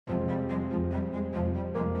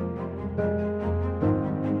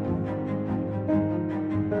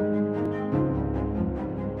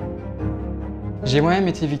J'ai moi-même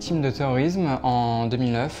été victime de terrorisme en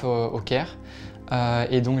 2009 au Caire.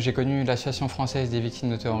 Et donc j'ai connu l'Association française des victimes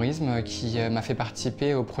de terrorisme qui m'a fait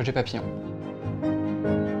participer au projet Papillon.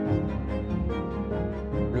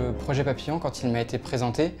 Le projet Papillon, quand il m'a été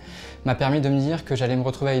présenté, m'a permis de me dire que j'allais me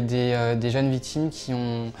retrouver avec des jeunes victimes qui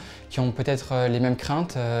ont peut-être les mêmes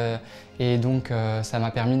craintes. Et donc ça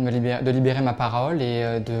m'a permis de libérer ma parole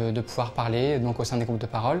et de pouvoir parler donc, au sein des groupes de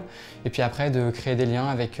parole. Et puis après de créer des liens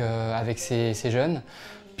avec ces jeunes,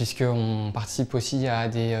 puisqu'on participe aussi à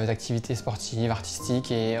des activités sportives,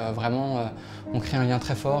 artistiques et vraiment on crée un lien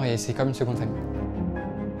très fort et c'est comme une seconde famille.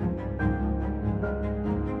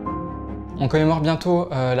 On commémore bientôt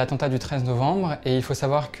l'attentat du 13 novembre et il faut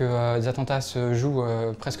savoir que des attentats se jouent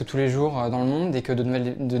presque tous les jours dans le monde et que de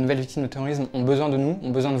nouvelles victimes de terrorisme ont besoin de nous, ont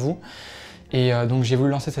besoin de vous. Et donc j'ai voulu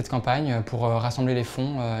lancer cette campagne pour rassembler les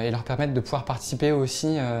fonds et leur permettre de pouvoir participer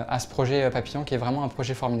aussi à ce projet Papillon qui est vraiment un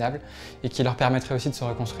projet formidable et qui leur permettrait aussi de se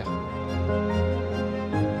reconstruire.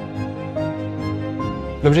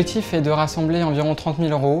 L'objectif est de rassembler environ 30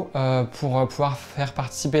 000 € pour pouvoir faire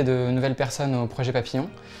participer de nouvelles personnes au projet Papillon.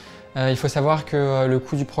 Il faut savoir que le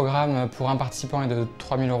coût du programme pour un participant est de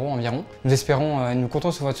 3 000 € environ. Nous espérons, nous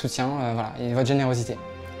comptons sur votre soutien et votre générosité.